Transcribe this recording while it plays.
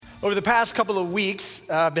Over the past couple of weeks,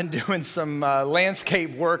 I've been doing some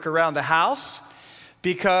landscape work around the house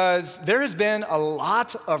because there has been a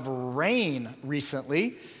lot of rain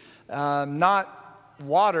recently. Not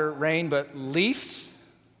water rain, but leaves.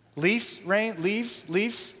 Rain. I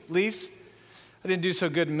didn't do so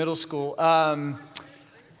good in middle school. A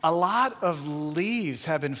lot of leaves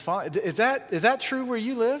have been falling. Is that true where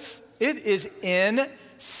you live? It is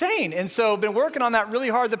insane. And so I've been working on that really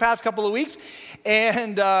hard the past couple of weeks.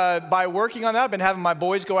 And by working on that, I've been having my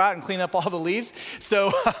boys go out and clean up all the leaves.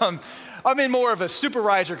 So I'm in more of a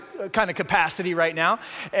supervisor kind of capacity right now.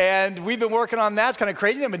 And we've been working on that. It's kind of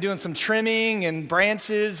crazy. I've been doing some trimming and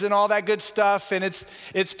branches and all that good stuff. And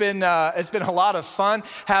it's been a lot of fun.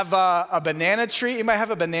 Have a banana tree. You might have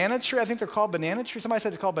a banana tree. I think they're called banana trees. Somebody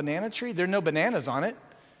said it's called banana tree. There are no bananas on it.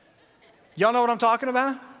 Y'all know what I'm talking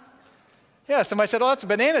about? Yeah, somebody said, oh, that's a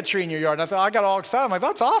banana tree in your yard. And I thought, I got all excited. I'm like,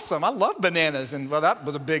 that's awesome. I love bananas. And well, that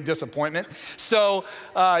was a big disappointment. So,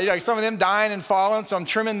 some of them dying and falling. So I'm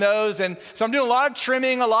trimming those. And so I'm doing a lot of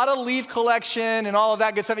trimming, a lot of leaf collection and all of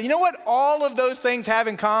that good stuff. And you know what all of those things have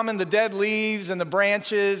in common? The dead leaves and the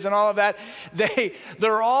branches and all of that.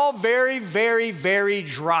 They're all very, very, very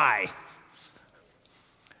dry.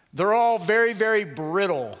 They're all very, very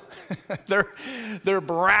brittle. They're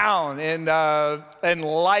brown and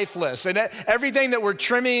lifeless. And everything that we're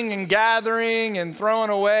trimming and gathering and throwing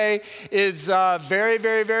away is very,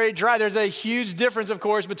 very, very dry. There's a huge difference, of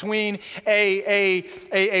course, between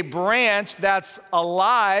a branch that's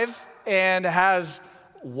alive and has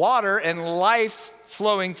water and life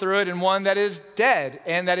flowing through it, and one that is dead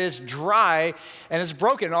and that is dry and is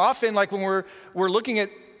broken. And often, like when we're looking at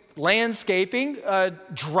landscaping,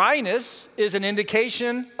 dryness is an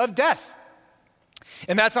indication of death.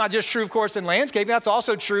 And that's not just true, of course, in landscaping. That's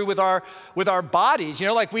also true with our bodies.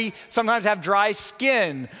 Like we sometimes have dry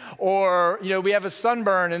skin, or we have a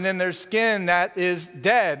sunburn, and then there's skin that is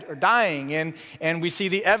dead or dying, and we see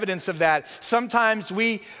the evidence of that. Sometimes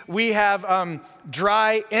we have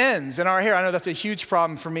dry ends in our hair. I know that's a huge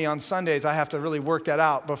problem for me on Sundays. I have to really work that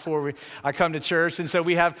out before I come to church, and so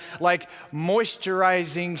we have like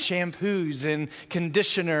moisturizing shampoos and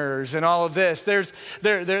conditioners and all of this.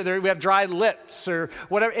 We have dry lips or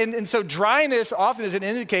whatever, and so dryness often is an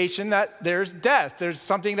indication that there's death. There's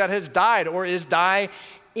something that has died or is dying,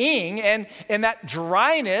 and that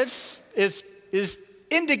dryness is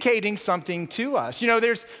indicating something to us.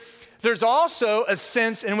 There's also a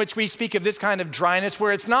sense in which we speak of this kind of dryness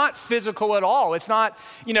where it's not physical at all. It's not,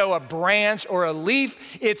 a branch or a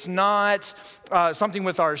leaf. It's not something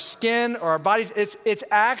with our skin or our bodies. It's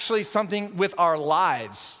actually something with our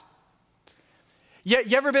lives. You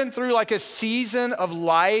ever been through like a season of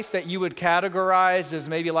life that you would categorize as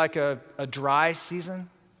maybe like a dry season?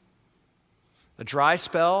 A dry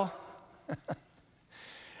spell?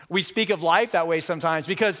 We speak of life that way sometimes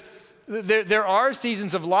because there are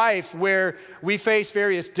seasons of life where we face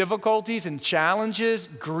various difficulties and challenges,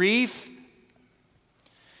 grief,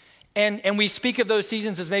 and we speak of those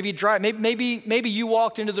seasons as maybe dry. Maybe you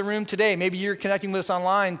walked into the room today. Maybe you're connecting with us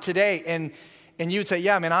online today, and you would say,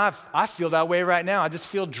 yeah, man, I feel that way right now. I just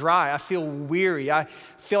feel dry. I feel weary. I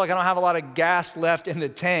feel like I don't have a lot of gas left in the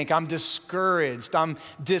tank. I'm discouraged. I'm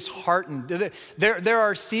disheartened. There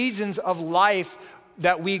are seasons of life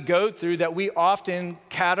that we go through that we often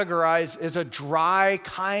categorize as a dry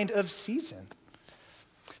kind of season.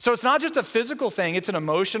 So it's not just a physical thing. It's an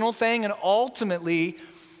emotional thing, and ultimately,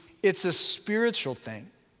 it's a spiritual thing.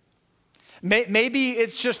 Maybe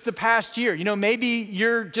it's just the past year. Maybe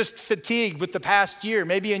you're just fatigued with the past year.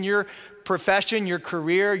 Maybe in your profession, your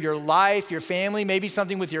career, your life, your family, maybe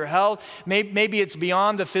something with your health. Maybe it's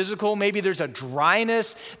beyond the physical. Maybe there's a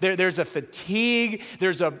dryness, there's a fatigue,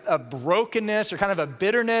 there's a brokenness or kind of a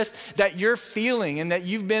bitterness that you're feeling and that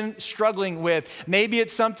you've been struggling with. Maybe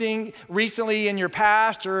it's something recently in your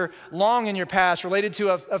past or long in your past related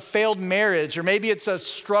to a failed marriage, or maybe it's a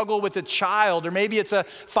struggle with a child, or maybe it's a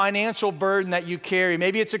financial burden that you carry.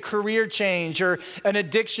 Maybe it's a career change or an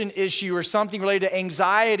addiction issue or something related to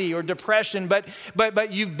anxiety or depression.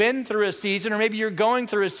 But you've been through a season, or maybe you're going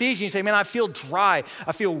through a season. You say, man, I feel dry.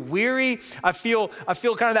 I feel weary. I feel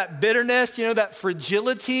kind of that bitterness, that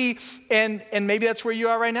fragility. And maybe that's where you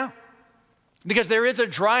are right now. Because there is a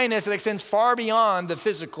dryness that extends far beyond the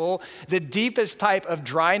physical. The deepest type of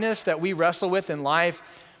dryness that we wrestle with in life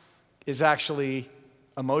is actually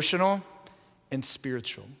emotional and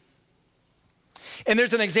spiritual. And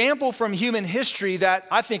there's an example from human history that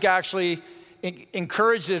I think actually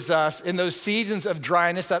encourages us in those seasons of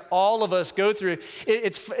dryness that all of us go through.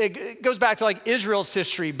 It goes back to like Israel's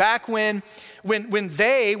history, back when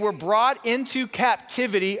they were brought into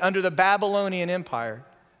captivity under the Babylonian Empire.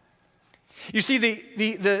 You see,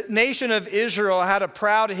 the nation of Israel had a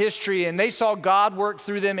proud history, and they saw God work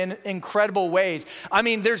through them in incredible ways. I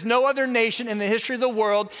mean, there's no other nation in the history of the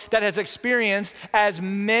world that has experienced as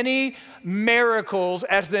many miracles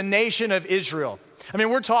as the nation of Israel. I mean,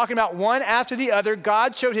 we're talking about one after the other.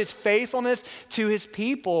 God showed his faithfulness to his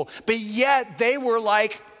people, but yet they were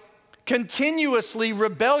like continuously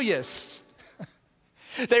rebellious.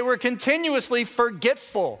 They were continuously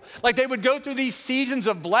forgetful. Like they would go through these seasons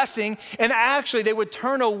of blessing, and actually they would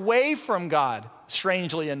turn away from God,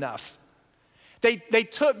 strangely enough. They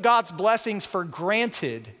took God's blessings for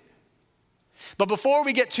granted. But before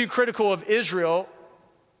we get too critical of Israel,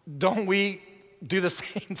 don't we do the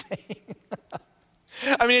same thing?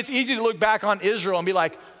 I mean, it's easy to look back on Israel and be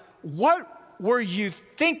like, what were you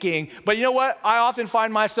thinking? But you know what? I often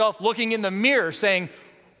find myself looking in the mirror saying,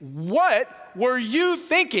 what were you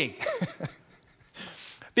thinking?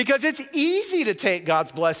 Because it's easy to take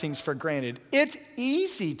God's blessings for granted. It's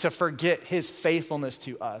easy to forget his faithfulness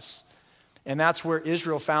to us. And that's where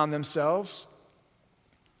Israel found themselves.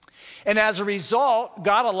 And as a result,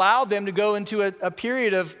 God allowed them to go into a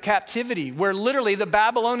period of captivity where literally the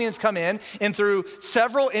Babylonians come in, and through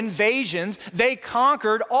several invasions, they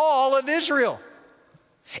conquered all of Israel.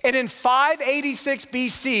 And in 586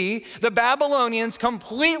 BC, the Babylonians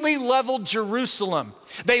completely leveled Jerusalem.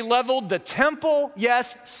 They leveled the temple,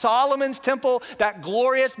 yes, Solomon's temple, that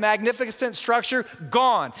glorious, magnificent structure,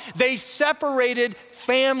 gone. They separated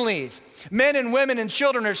families. Men and women and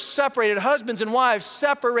children are separated, husbands and wives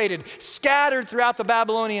separated, scattered throughout the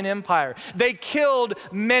Babylonian Empire. They killed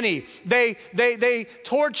many. They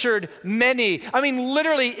tortured many. I mean,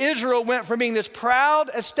 literally, Israel went from being this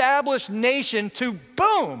proud, established nation to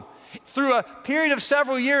boom, through a period of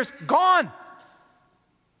several years, gone.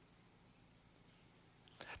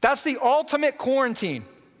 That's the ultimate quarantine.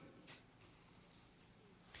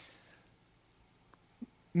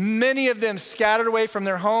 Many of them scattered away from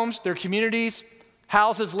their homes, their communities,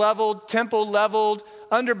 houses leveled, temple leveled,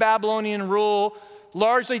 under Babylonian rule,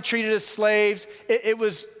 largely treated as slaves. It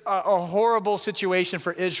was a horrible situation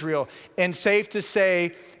for Israel. And safe to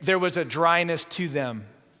say, there was a dryness to them,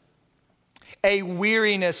 a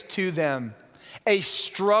weariness to them, a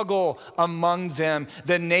struggle among them.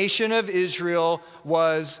 The nation of Israel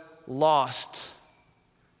was lost.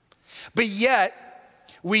 But yet,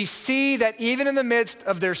 we see that even in the midst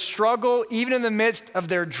of their struggle, even in the midst of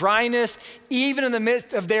their dryness, even in the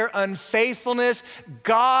midst of their unfaithfulness,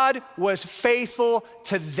 God was faithful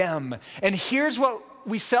to them. And here's what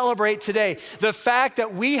we celebrate today: the fact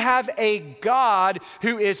that we have a God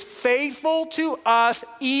who is faithful to us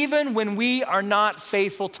even when we are not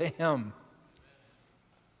faithful to him.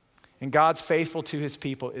 And God's faithful to his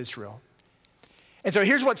people, Israel. And so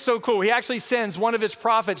here's what's so cool. He actually sends one of his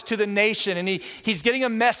prophets to the nation, and he's getting a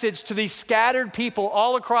message to these scattered people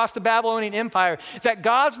all across the Babylonian Empire that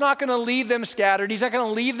God's not going to leave them scattered. He's not going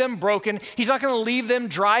to leave them broken. He's not going to leave them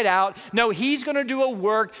dried out. No, he's going to do a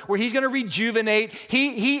work where he's going to rejuvenate.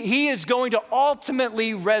 He is going to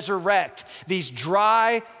ultimately resurrect these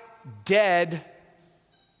dry, dead,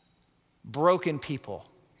 broken people.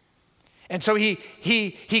 And so he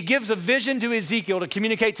gives a vision to Ezekiel to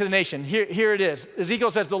communicate to the nation. Here it is. Ezekiel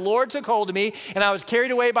says, "The Lord took hold of me, and I was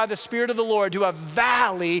carried away by the Spirit of the Lord to a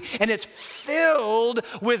valley, and it's filled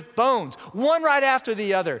with bones, one right after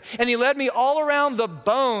the other. And he led me all around the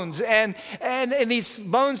bones, and these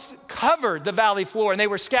bones covered the valley floor, and they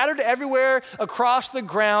were scattered everywhere across the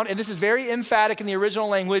ground." And this is very emphatic in the original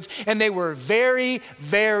language. "And they were very,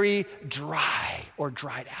 very dry," or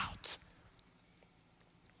dried out.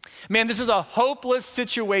 Man, this is a hopeless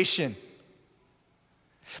situation.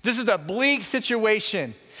 This is a bleak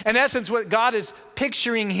situation. In essence, what God is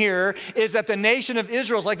picturing here is that the nation of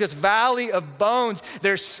Israel is like this valley of bones.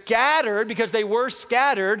 They're scattered because they were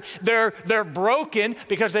scattered. They're broken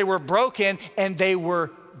because they were broken, and they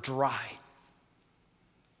were dry.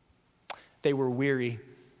 They were weary.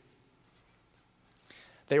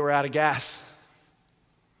 They were out of gas.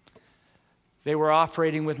 They were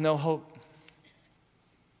operating with no hope.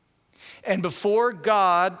 And before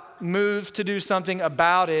God moves to do something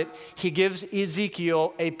about it, he gives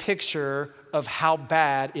Ezekiel a picture of how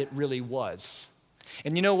bad it really was.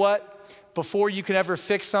 And you know what? Before you can ever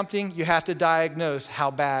fix something, you have to diagnose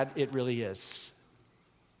how bad it really is.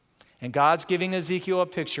 And God's giving Ezekiel a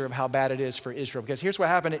picture of how bad it is for Israel. Because here's what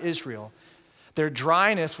happened to Israel. Their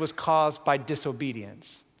dryness was caused by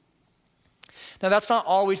disobedience. Now, that's not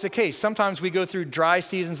always the case. Sometimes we go through dry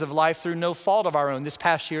seasons of life through no fault of our own. This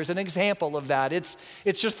past year is an example of that. It's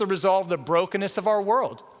just the result of the brokenness of our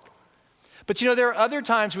world. But there are other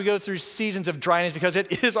times we go through seasons of dryness because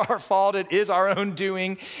it is our fault. It is our own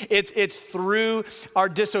doing. It's through our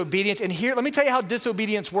disobedience. And here, let me tell you how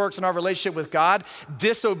disobedience works in our relationship with God.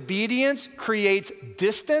 Disobedience creates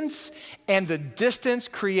distance, and the distance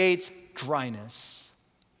creates dryness.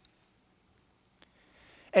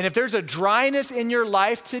 And if there's a dryness in your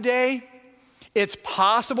life today, it's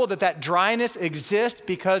possible that dryness exists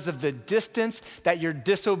because of the distance that your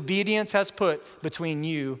disobedience has put between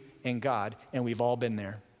you and God, and we've all been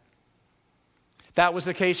there. That was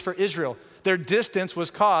the case for Israel. Their distance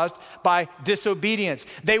was caused by disobedience.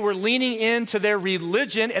 They were leaning into their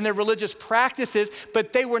religion and their religious practices,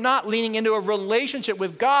 but they were not leaning into a relationship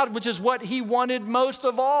with God, which is what he wanted most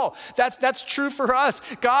of all. That's true for us.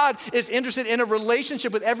 God is interested in a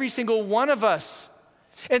relationship with every single one of us.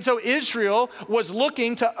 And so Israel was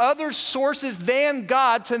looking to other sources than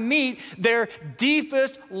God to meet their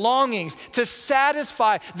deepest longings, to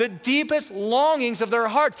satisfy the deepest longings of their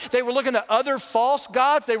hearts. They were looking to other false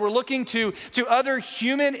gods. They were looking to other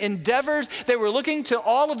human endeavors. They were looking to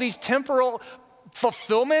all of these temporal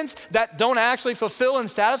fulfillments that don't actually fulfill and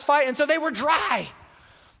satisfy. And so they were dry.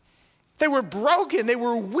 They were broken, they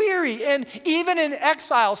were weary, and even in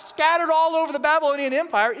exile, scattered all over the Babylonian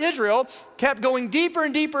Empire, Israel kept going deeper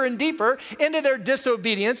and deeper and deeper into their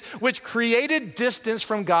disobedience, which created distance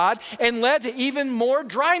from God and led to even more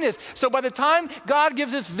dryness. So by the time God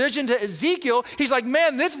gives this vision to Ezekiel, he's like,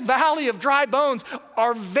 man, this valley of dry bones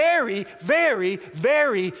are very, very,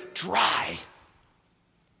 very dry.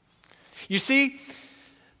 You see,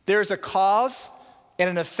 there's a cause and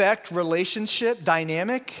an effect relationship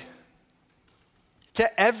dynamic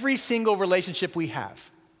to every single relationship we have.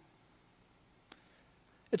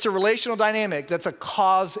 It's a relational dynamic that's a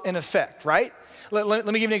cause and effect, right? Let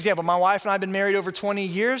me give you an example. My wife and I have been married over 20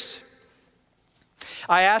 years.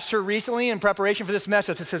 I asked her recently in preparation for this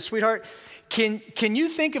message, I said, sweetheart, can you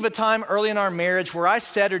think of a time early in our marriage where I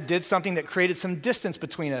said or did something that created some distance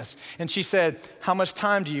between us? And she said, how much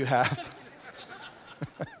time do you have?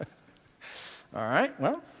 All right,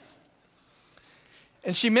 well.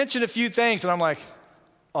 And she mentioned a few things, and I'm like,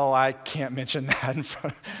 oh, I can't mention that in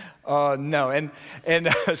front of, no. And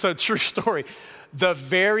so true story. The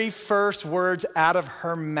very first words out of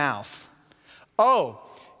her mouth, oh,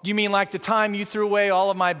 do you mean like the time you threw away all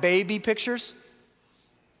of my baby pictures?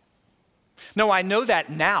 No, I know that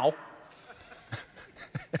now.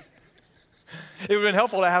 It would have been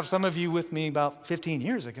helpful to have some of you with me about 15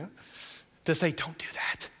 years ago to say, don't do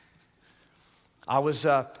that. I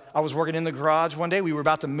was working in the garage one day. We were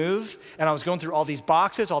about to move, and I was going through all these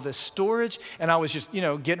boxes, all this storage, and I was just,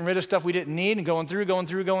 getting rid of stuff we didn't need and going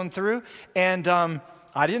through. And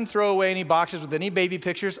I didn't throw away any boxes with any baby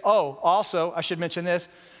pictures. Oh, also, I should mention this,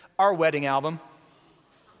 our wedding album.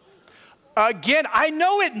 Again, I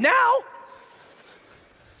know it now.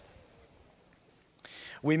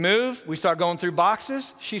 We move, we start going through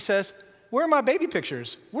boxes. She says, where are my baby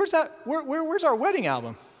pictures? Where's that? Where's our wedding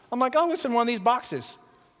album? I'm like, oh, it's in one of these boxes.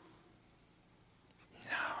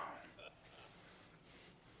 No.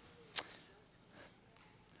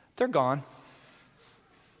 They're gone.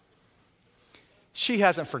 She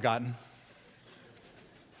hasn't forgotten.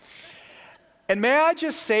 And may I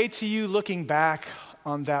just say to you, looking back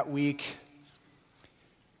on that week,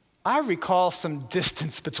 I recall some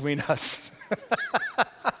distance between us.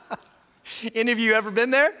 Any of you ever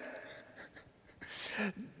been there?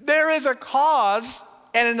 There is a cause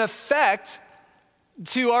and an effect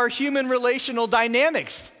to our human relational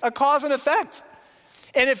dynamics, a cause and effect.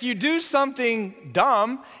 And if you do something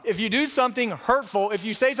dumb, if you do something hurtful, if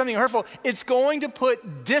you say something hurtful, it's going to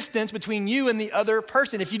put distance between you and the other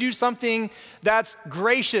person. If you do something that's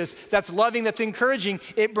gracious, that's loving, that's encouraging,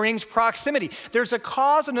 it brings proximity. There's a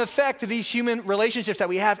cause and effect to these human relationships that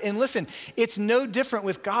we have. And listen, it's no different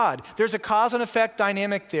with God. There's a cause and effect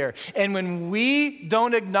dynamic there. And when we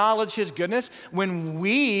don't acknowledge his goodness, when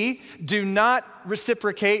we do not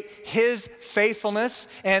reciprocate his faithfulness,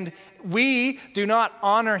 and we do not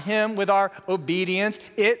honor him with our obedience,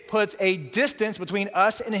 it puts a distance between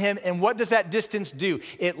us and him. And what does that distance do?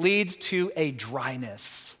 It leads to a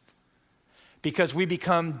dryness, because we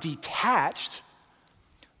become detached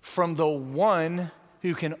from the one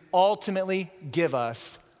who can ultimately give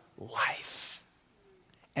us life,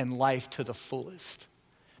 and life to the fullest.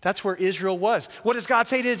 That's where Israel was. What does God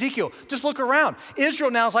say to Ezekiel? Just look around. Israel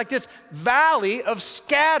now is like this valley of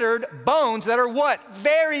scattered bones that are what?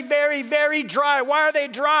 Very, very, very dry. Why are they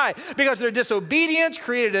dry? Because their disobedience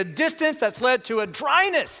created a distance that's led to a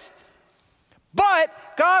dryness. But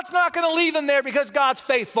God's not going to leave them there because God's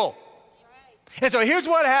faithful. And so here's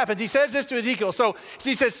what happens. He says this to Ezekiel. So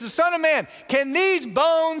he says, son of man, can these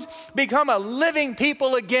bones become a living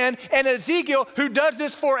people again? And Ezekiel, who does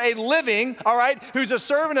this for a living, all right, who's a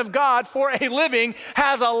servant of God for a living,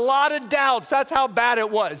 has a lot of doubts. That's how bad it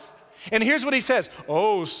was. And here's what he says.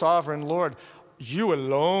 Oh, sovereign Lord, you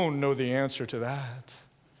alone know the answer to that.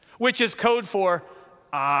 Which is code for,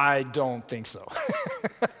 I don't think so.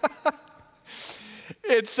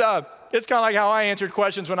 It's kind of like how I answered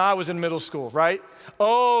questions when I was in middle school, right?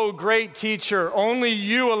 Oh, great teacher, only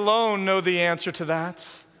you alone know the answer to that.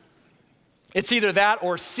 It's either that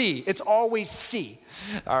or C. It's always C.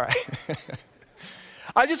 All right.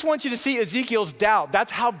 I just want you to see Ezekiel's doubt.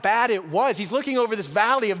 That's how bad it was. He's looking over this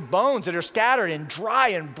valley of bones that are scattered and dry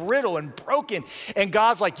and brittle and broken. And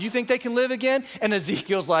God's like, do you think they can live again? And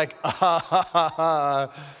Ezekiel's like,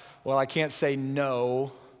 well, I can't say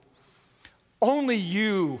no. Only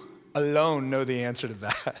you alone know the answer to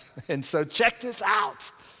that. And so check this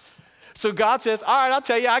out. So God says, all right, I'll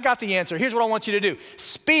tell you, I got the answer. Here's what I want you to do.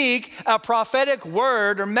 Speak a prophetic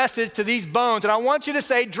word or message to these bones. And I want you to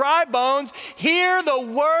say, dry bones, hear the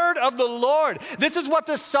word of the Lord. This is what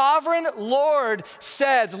the sovereign Lord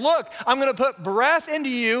says. Look, I'm going to put breath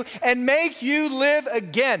into you and make you live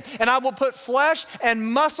again. And I will put flesh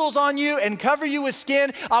and muscles on you and cover you with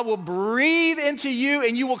skin. I will breathe into you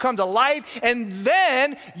and you will come to life. And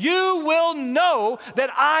then you will know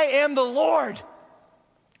that I am the Lord.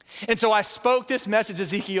 And so I spoke this message,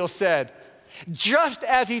 Ezekiel said, just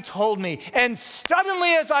as he told me. And suddenly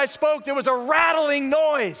as I spoke, there was a rattling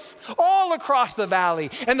noise all across the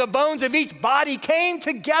valley. And the bones of each body came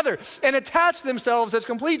together and attached themselves as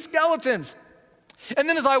complete skeletons. And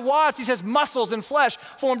then as I watched, he says, muscles and flesh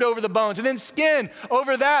formed over the bones, and then skin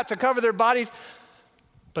over that to cover their bodies.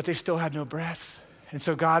 But they still had no breath. And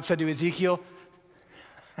so God said to Ezekiel,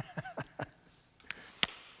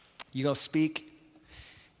 you're going to speak,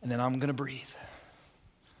 and then I'm going to breathe.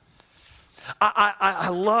 I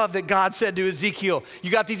love that God said to Ezekiel, you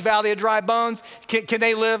got these valley of dry bones. Can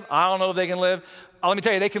they live? I don't know if they can live. Let me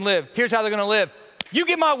tell you, they can live. Here's how they're going to live. You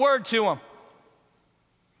give my word to them.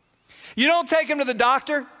 You don't take them to the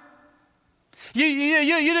doctor.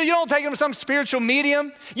 You don't take them to some spiritual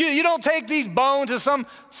medium. You don't take these bones to some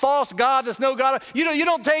false god that's no God. You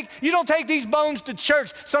don't take these bones to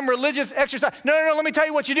church, some religious exercise. No, let me tell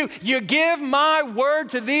you what you do. You give my word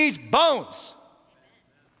to these bones.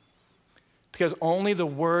 Because only the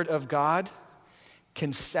word of God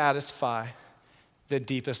can satisfy the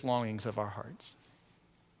deepest longings of our hearts.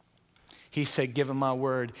 He said, give him my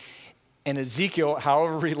word. And Ezekiel,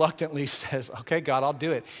 however reluctantly, says, okay, God, I'll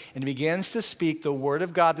do it. And he begins to speak the word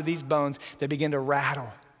of God to these bones that begin to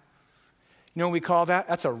rattle. You know what we call that?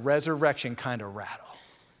 That's a resurrection kind of rattle.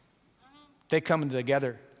 They come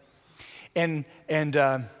together. And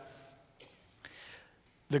the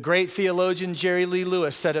great theologian Jerry Lee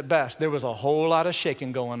Lewis said it best. There was a whole lot of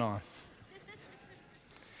shaking going on.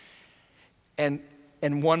 And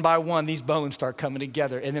one by one, these bones start coming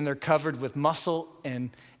together. And then they're covered with muscle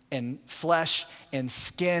and flesh and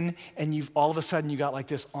skin, and all of a sudden you got like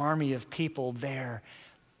this army of people there,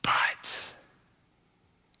 but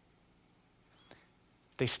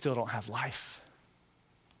they still don't have life.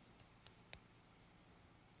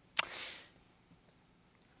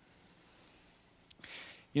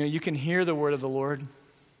 You know, you can hear the word of the Lord.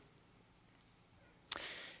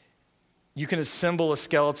 You can assemble a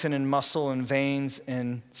skeleton and muscle and veins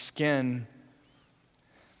and skin,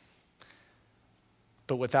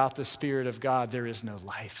 but without the Spirit of God, there is no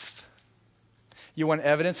life. You want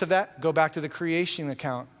evidence of that? Go back to the creation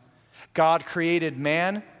account. God created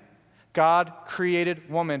man. God created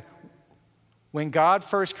woman. When God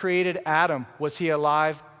first created Adam, was he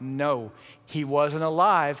alive? No. He wasn't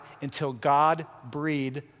alive until God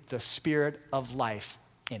breathed the Spirit of life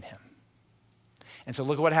in him. And so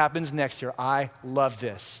look at what happens next here. I love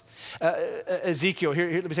this. Ezekiel, here,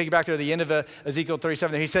 let me take you back there to the end of Ezekiel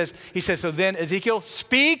 37. There. He says, so then Ezekiel,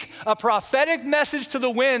 speak a prophetic message to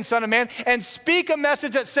the wind, son of man, and speak a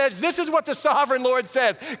message that says, this is what the sovereign Lord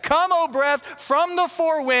says. Come, O breath, from the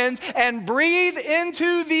four winds and breathe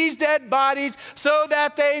into these dead bodies so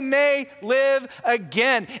that they may live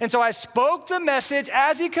again. And so I spoke the message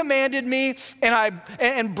as he commanded me,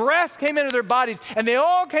 and breath came into their bodies, and they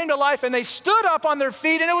all came to life, and they stood up on their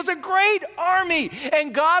feet, and it was a great army.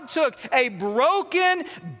 And God took a broken,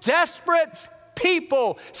 desperate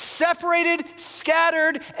people, separated,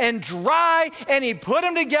 scattered, and dry, and he put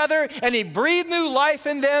them together, and he breathed new life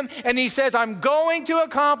in them, and he says, I'm going to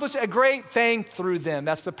accomplish a great thing through them.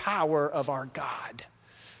 That's the power of our God.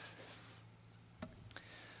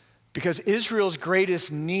 Because Israel's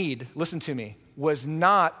greatest need, listen to me, was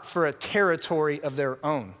not for a territory of their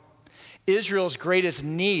own. Israel's greatest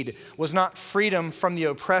need was not freedom from the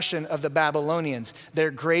oppression of the Babylonians.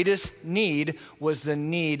 Their greatest need was the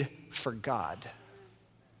need for God.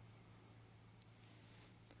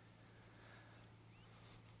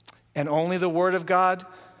 And only the Word of God,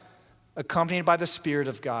 accompanied by the Spirit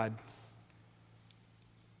of God,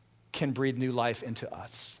 can breathe new life into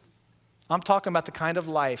us. I'm talking about the kind of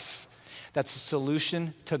life that's a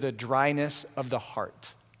solution to the dryness of the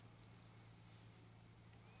heart.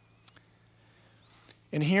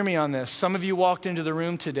 And hear me on this. Some of you walked into the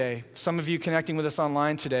room today, some of you connecting with us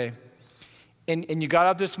online today, and you got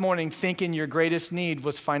up this morning thinking your greatest need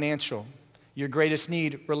was financial, your greatest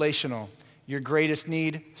need relational, your greatest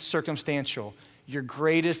need circumstantial, your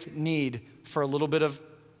greatest need for a little bit of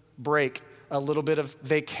break, a little bit of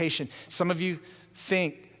vacation. Some of you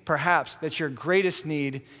think perhaps that your greatest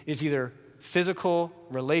need is either physical,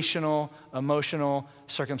 relational, emotional,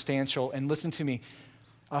 circumstantial. And listen to me,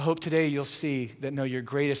 I hope today you'll see that no, your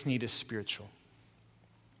greatest need is spiritual.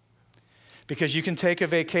 Because you can take a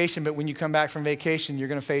vacation, but when you come back from vacation, you're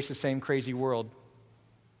going to face the same crazy world.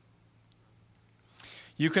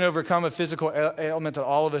 You can overcome a physical ailment that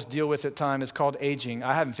all of us deal with at times. It's called aging.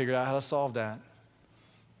 I haven't figured out how to solve that.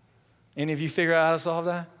 Any of you figure out how to solve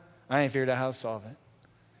that? I ain't figured out how to solve it.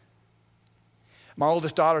 My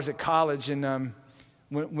oldest daughter's at college, and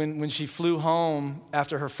when she flew home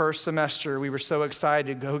after her first semester, we were so excited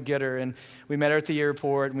to go get her, and we met her at the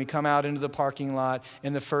airport, and we come out into the parking lot,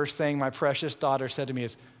 and the first thing my precious daughter said to me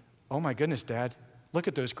is, "Oh my goodness, Dad, look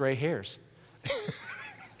at those gray hairs."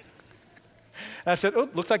 I said, "Oh,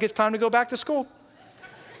 looks like it's time to go back to school."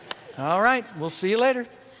 All right, we'll see you later.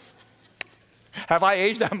 Have I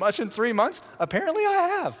aged that much in 3 months? Apparently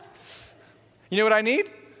I have. You know what I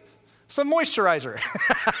need? Some moisturizer.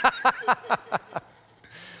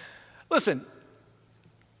 Listen,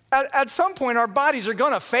 at some point our bodies are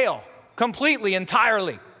gonna fail completely,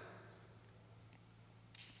 entirely.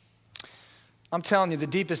 I'm telling you, the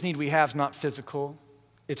deepest need we have is not physical,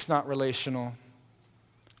 it's not relational,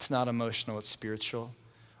 it's not emotional, it's spiritual.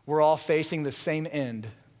 We're all facing the same end,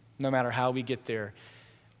 no matter how we get there.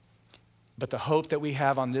 But the hope that we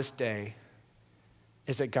have on this day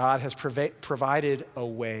is that God has provided a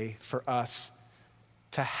way for us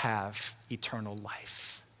to have eternal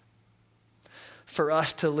life. For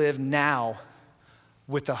us to live now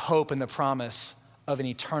with the hope and the promise of an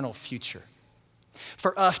eternal future.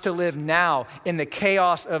 For us to live now in the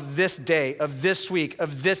chaos of this day, of this week,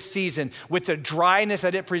 of this season, with the dryness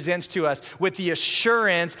that it presents to us, with the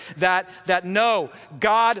assurance that no,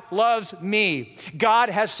 God loves me. God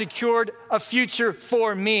has secured a future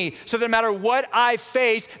for me. So that no matter what I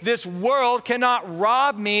face, this world cannot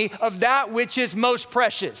rob me of that which is most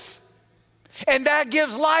precious. And that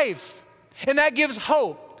gives life, and that gives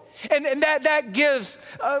hope. And that gives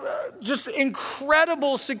just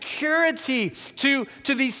incredible security to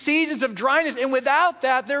these seasons of dryness. And without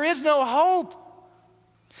that, there is no hope.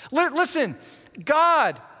 Listen,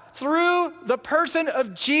 God, through the person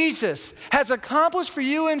of Jesus, has accomplished for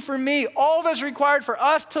you and for me all that's required for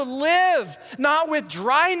us to live, not with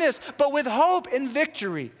dryness, but with hope and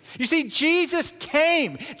victory. You see, Jesus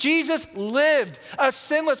came, Jesus lived a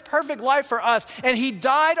sinless, perfect life for us, and he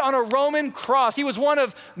died on a Roman cross. He was one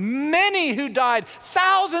of many who died,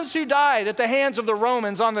 thousands who died at the hands of the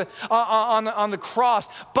Romans on the cross.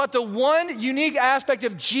 But the one unique aspect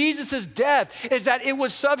of Jesus' death is that it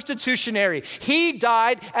was substitutionary. He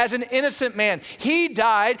died as an innocent man. He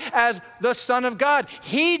died as the Son of God.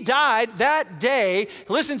 He died that day,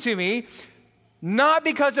 listen to me, not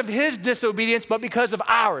because of his disobedience, but because of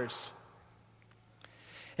ours.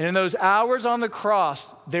 And in those hours on the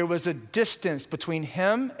cross, there was a distance between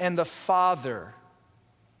him and the Father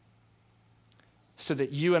so that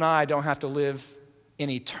you and I don't have to live in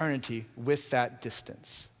eternity with that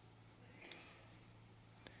distance.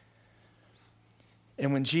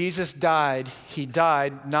 And when Jesus died, he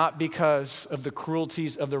died not because of the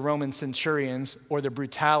cruelties of the Roman centurions or the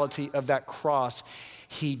brutality of that cross.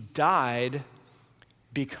 He died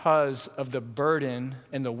because of the burden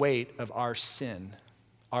and the weight of our sin,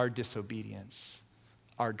 our disobedience,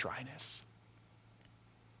 our dryness.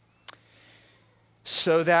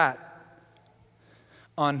 So that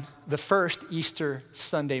on the first Easter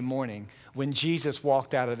Sunday morning, when Jesus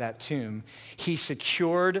walked out of that tomb, he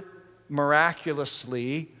secured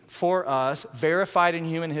miraculously for us, verified in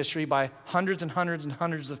human history by hundreds and hundreds and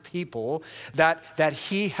hundreds of people, that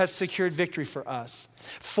he has secured victory for us,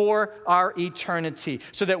 for our eternity,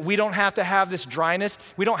 so that we don't have to have this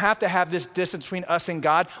dryness. We don't have to have this distance between us and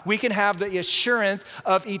God. We can have the assurance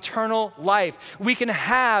of eternal life. We can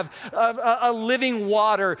have a living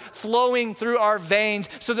water flowing through our veins,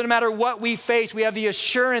 so that no matter what we face, we have the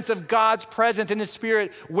assurance of God's presence in His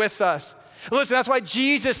Spirit with us. Listen, that's why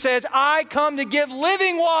Jesus says, I come to give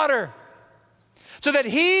living water, so that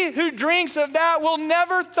he who drinks of that will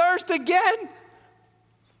never thirst again.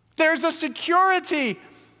 There's a security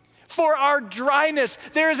for our dryness.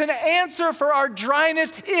 There is an answer for our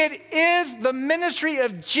dryness. It is the ministry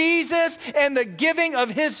of Jesus and the giving of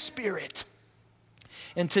His Spirit.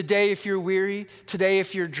 And today, if you're weary, today,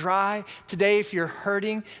 if you're dry, today, if you're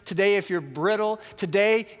hurting, today, if you're brittle,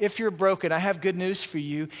 today, if you're broken, I have good news for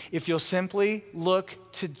you. If you'll simply look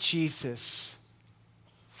to Jesus,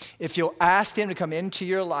 if you'll ask Him to come into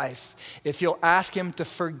your life, if you'll ask Him to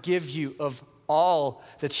forgive you of all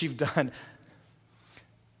that you've done,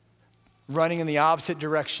 running in the opposite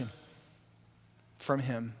direction from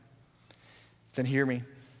Him, then hear me.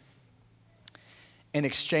 In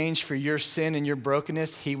exchange for your sin and your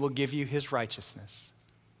brokenness, He will give you His righteousness.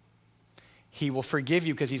 He will forgive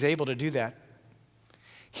you because He's able to do that.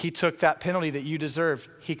 He took that penalty that you deserved.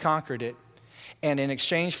 He conquered it. And in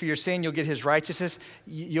exchange for your sin, you'll get His righteousness.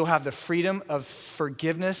 You'll have the freedom of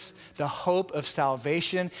forgiveness, the hope of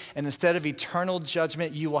salvation. And instead of eternal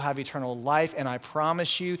judgment, you will have eternal life. And I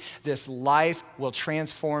promise you, this life will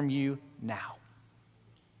transform you now.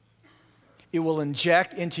 It will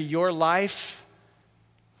inject into your life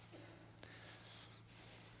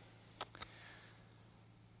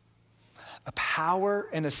a power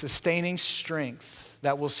and a sustaining strength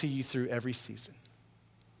that will see you through every season.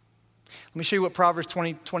 Let me show you what Proverbs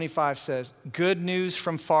 20:25 says. Good news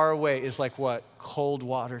from far away is like what? Cold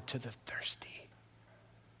water to the thirsty.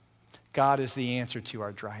 God is the answer to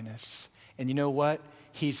our dryness. And you know what?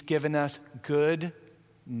 He's given us good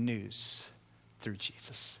news through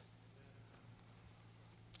Jesus.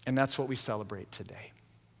 And that's what we celebrate today.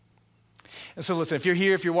 And so listen, if you're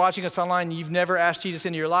here, if you're watching us online, you've never asked Jesus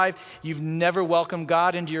into your life, you've never welcomed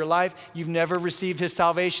God into your life, you've never received His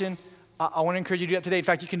salvation, I want to encourage you to do that today. In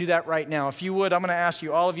fact, you can do that right now. If you would, I'm going to ask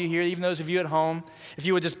you, all of you here, even those of you at home, if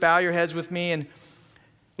you would just bow your heads with me and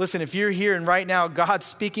listen, if you're here and right now God's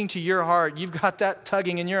speaking to your heart, you've got that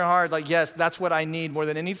tugging in your heart like, yes, that's what I need more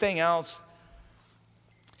than anything else.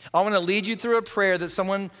 I want to lead you through a prayer that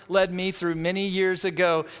someone led me through many years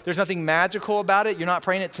ago. There's nothing magical about it. You're not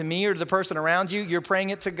praying it to me or to the person around you. You're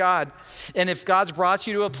praying it to God. And if God's brought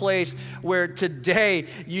you to a place where today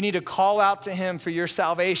you need to call out to Him for your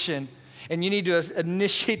salvation and you need to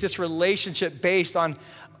initiate this relationship based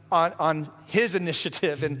on His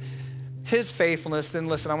initiative and His faithfulness, then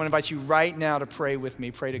listen, I want to invite you right now to pray with me.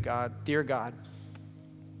 Pray to God. Dear God,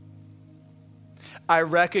 I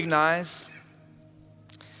recognize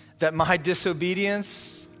that my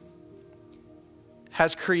disobedience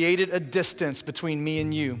has created a distance between me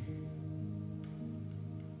and you.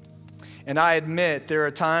 And I admit there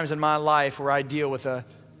are times in my life where I deal with a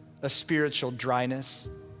spiritual dryness.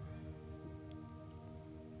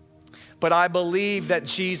 But I believe that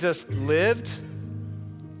Jesus lived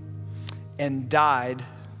and died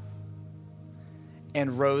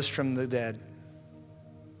and rose from the dead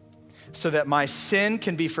so that my sin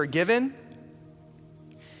can be forgiven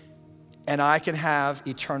and I can have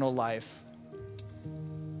eternal life.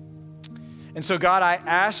 And so God, I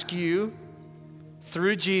ask you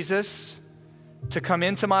through Jesus to come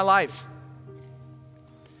into my life,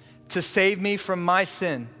 to save me from my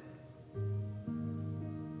sin,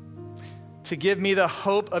 to give me the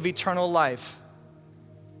hope of eternal life.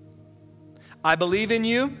 I believe in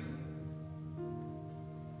you.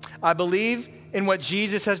 I believe in what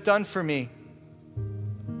Jesus has done for me.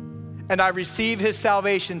 And I receive His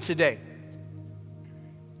salvation today.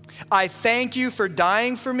 I thank you for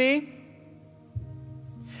dying for me.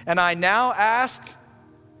 And I now ask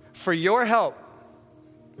for your help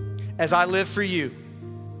as I live for you.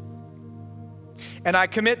 And I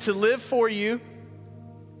commit to live for you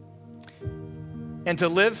and to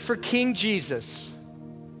live for King Jesus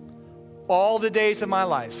all the days of my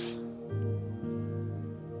life.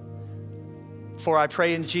 For I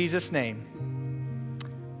pray in Jesus' name,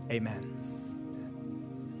 amen.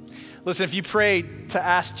 Listen, if you prayed to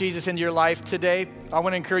ask Jesus into your life today, I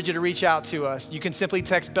want to encourage you to reach out to us. You can simply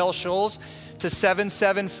text Bell Scholes to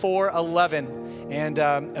 77411. And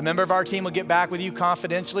a member of our team will get back with you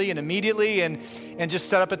confidentially and immediately and just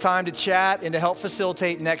set up a time to chat and to help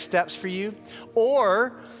facilitate next steps for you.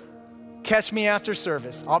 Or catch me after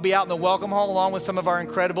service. I'll be out in the welcome hall along with some of our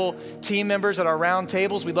incredible team members at our round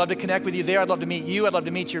tables. We'd love to connect with you there. I'd love to meet you. I'd love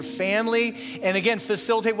to meet your family. And again,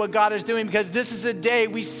 facilitate what God is doing, because this is a day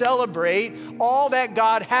we celebrate all that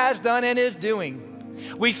God has done and is doing.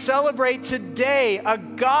 We celebrate today a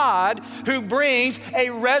God who brings a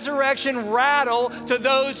resurrection rattle to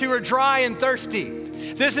those who are dry and thirsty.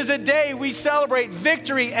 This is a day we celebrate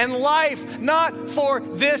victory and life, not for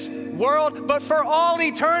this world, but for all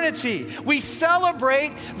eternity. We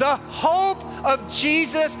celebrate the hope of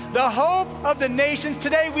Jesus, the hope of the nations.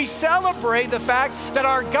 Today we celebrate the fact that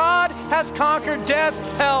our God has conquered death,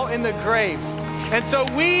 hell, and the grave. And so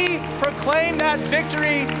we proclaim that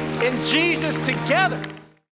victory in Jesus together.